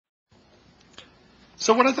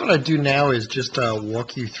So what I thought I'd do now is just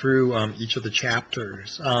walk you through each of the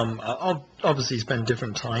chapters. I'll obviously spend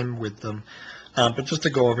different time with them, but just to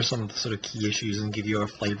go over some of the sort of key issues and give you a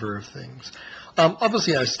flavor of things.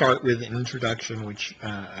 Obviously, I start with an introduction, which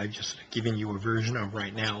I've just given you a version of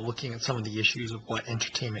right now, looking at some of the issues of what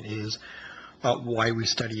entertainment is, why we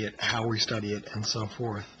study it, how we study it, and so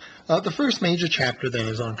forth. The first major chapter then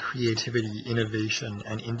is on creativity, innovation,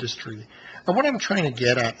 and industry. And what I'm trying to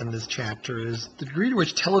get at in this chapter is the degree to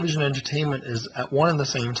which television entertainment is at one and the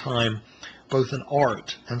same time both an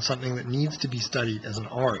art and something that needs to be studied as an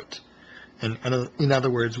art. And in other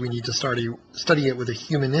words, we need to study it with a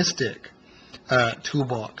humanistic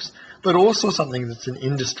toolbox, but also something that's an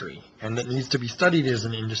industry and that needs to be studied as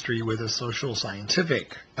an industry with a social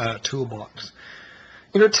scientific toolbox.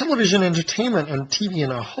 Television entertainment and TV in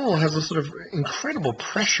a whole has a sort of incredible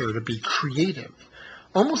pressure to be creative,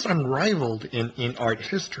 almost unrivaled in art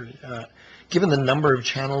history. Given the number of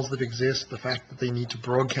channels that exist, the fact that they need to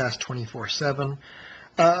broadcast 24/7,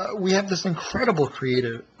 we have this incredible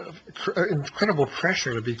pressure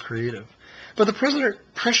to be creative. But the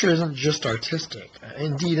pressure isn't just artistic.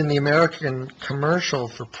 Indeed, in the American commercial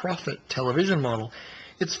for profit television model,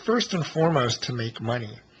 it's first and foremost to make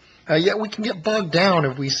money. Yet we can get bogged down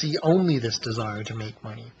if we see only this desire to make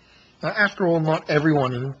money. After all, not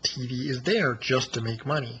everyone in TV is there just to make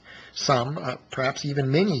money. Some, perhaps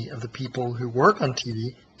even many of the people who work on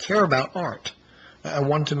TV care about art and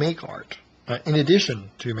want to make art in addition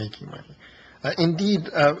to making money. Indeed,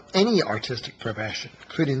 any artistic profession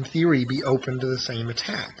could, in theory, be open to the same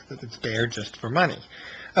attack, that it's there just for money.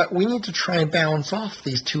 We need to try and balance off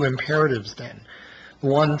these two imperatives then.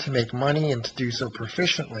 One, to make money and to do so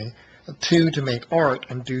proficiently. Two, to make art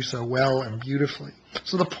and do so well and beautifully.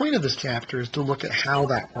 So the point of this chapter is to look at how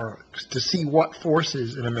that works, to see what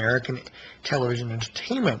forces in American television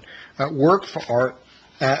entertainment work for art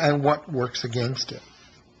and what works against it.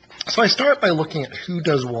 So I start by looking at who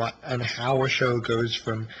does what and how a show goes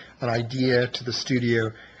from an idea to the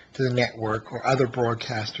studio to the network or other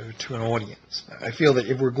broadcaster to an audience. I feel that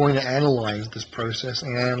if we're going to analyze this process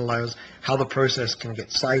and analyze how the process can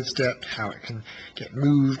get sidestepped, how it can get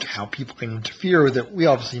moved, how people can interfere with it, we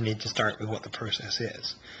obviously need to start with what the process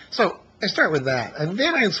is. So I start with that, and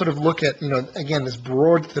then I sort of look at, again, this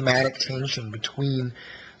broad thematic tension between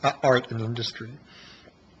art and industry.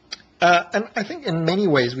 And I think in many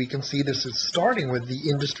ways we can see this as starting with the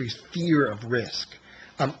industry's fear of risk,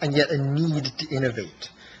 and yet a need to innovate.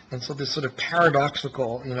 And so this sort of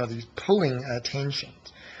paradoxical, these pulling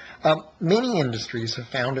tensions. Many industries have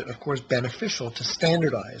found it, of course, beneficial to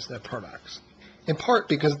standardize their products, in part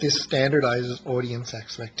because this standardizes audience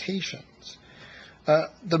expectations.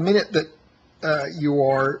 The minute that you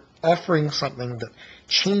are offering something that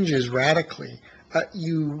changes radically,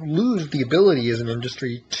 you lose the ability as an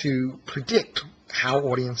industry to predict how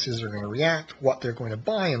audiences are going to react, what they're going to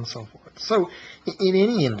buy, and so forth. So in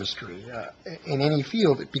any industry, in any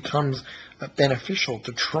field, it becomes beneficial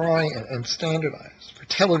to try and standardize. For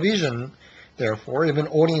television, therefore, if an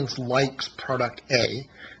audience likes product A,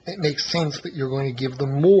 it makes sense that you're going to give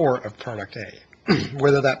them more of product A,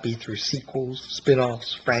 whether that be through sequels,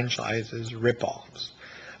 spin-offs, franchises, rip-offs.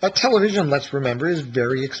 Television, let's remember, is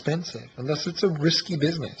very expensive, and thus it's a risky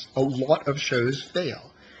business. A lot of shows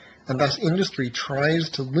fail, and thus industry tries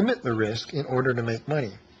to limit the risk in order to make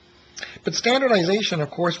money. But standardization, of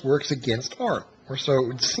course, works against art, or so it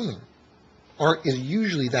would seem. Art is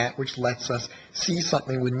usually that which lets us see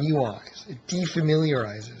something with new eyes. It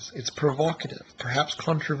defamiliarizes, it's provocative, perhaps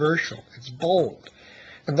controversial, it's bold,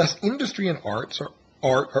 and thus industry and art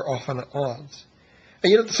are often at odds. But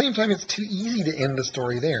yet at the same time, it's too easy to end the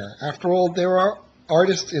story there. After all, there are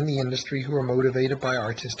artists in the industry who are motivated by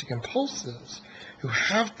artistic impulses, who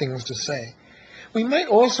have things to say. We might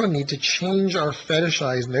also need to change our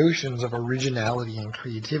fetishized notions of originality and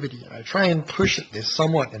creativity. And I try and push at this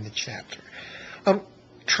somewhat in the chapter. I'm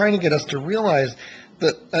trying to get us to realize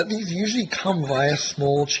that these usually come via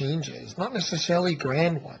small changes, not necessarily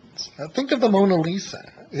grand ones. Think of the Mona Lisa.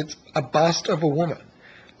 It's a bust of a woman,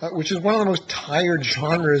 which is one of the most tired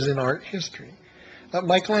genres in art history.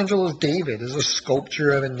 Michelangelo's David is a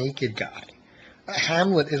sculpture of a naked guy.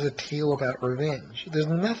 Hamlet is a tale about revenge. There's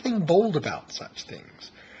nothing bold about such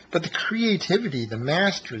things. But the creativity, the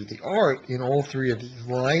mastery, the art in all three of these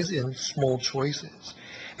lies in small choices.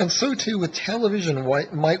 And so too with television,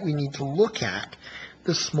 might we need to look at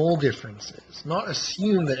the small differences, not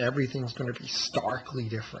assume that everything's going to be starkly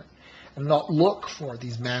different, and not look for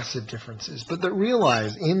these massive differences, but that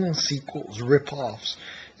realize in sequels, rip-offs,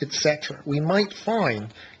 etc., we might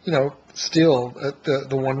find still the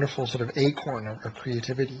wonderful sort of acorn of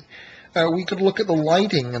creativity. We could look at the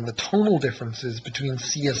lighting and the tonal differences between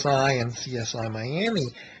CSI and CSI Miami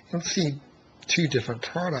and see two different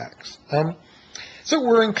products. So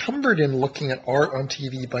we're encumbered in looking at art on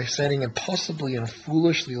TV by setting impossibly and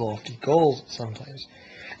foolishly lofty goals sometimes.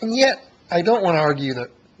 And yet, I don't want to argue that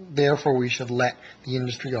therefore we should let the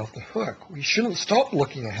industry off the hook. We shouldn't stop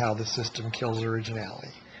looking at how the system kills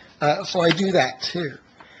originality. So I do that too.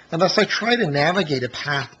 And thus I try to navigate a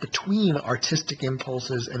path between artistic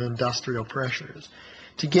impulses and industrial pressures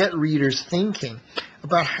to get readers thinking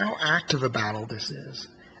about how active a battle this is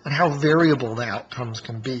and how variable the outcomes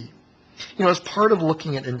can be. As part of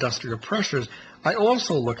looking at industrial pressures, I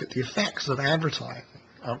also look at the effects of advertising.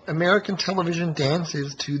 American television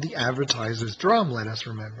dances to the advertiser's drum, let us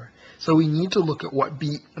remember. So we need to look at what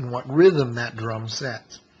beat and what rhythm that drum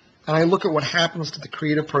sets. And I look at what happens to the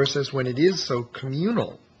creative process when it is so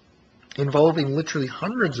communal, involving literally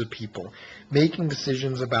hundreds of people making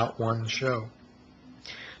decisions about one show.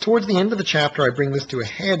 Towards the end of the chapter, I bring this to a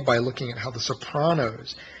head by looking at how The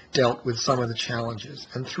Sopranos dealt with some of the challenges.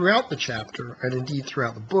 And throughout the chapter, and indeed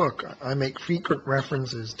throughout the book, I make frequent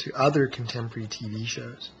references to other contemporary TV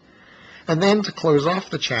shows. And then to close off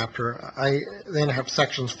the chapter, I then have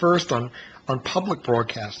sections first on public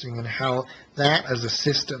broadcasting and how that as a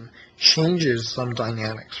system changes some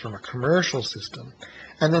dynamics from a commercial system.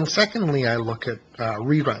 And then secondly, I look at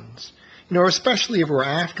reruns. Especially if we're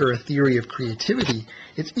after a theory of creativity,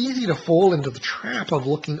 it's easy to fall into the trap of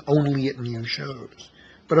looking only at new shows.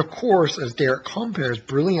 But of course, as Derek Compere's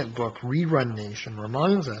brilliant book, Rerun Nation,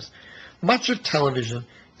 reminds us, much of television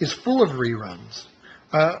is full of reruns,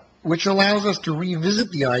 which allows us to revisit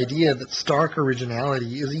the idea that stark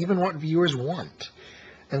originality is even what viewers want.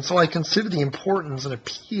 And so I consider the importance and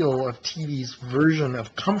appeal of TV's version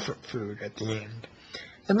of comfort food at the end.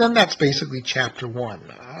 And then that's basically chapter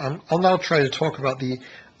 1. I'll now try to talk about the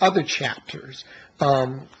other chapters,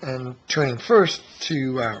 and turning first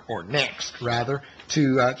to, or next rather,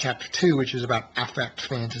 to chapter 2, which is about affect,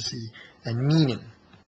 fantasy, and meaning.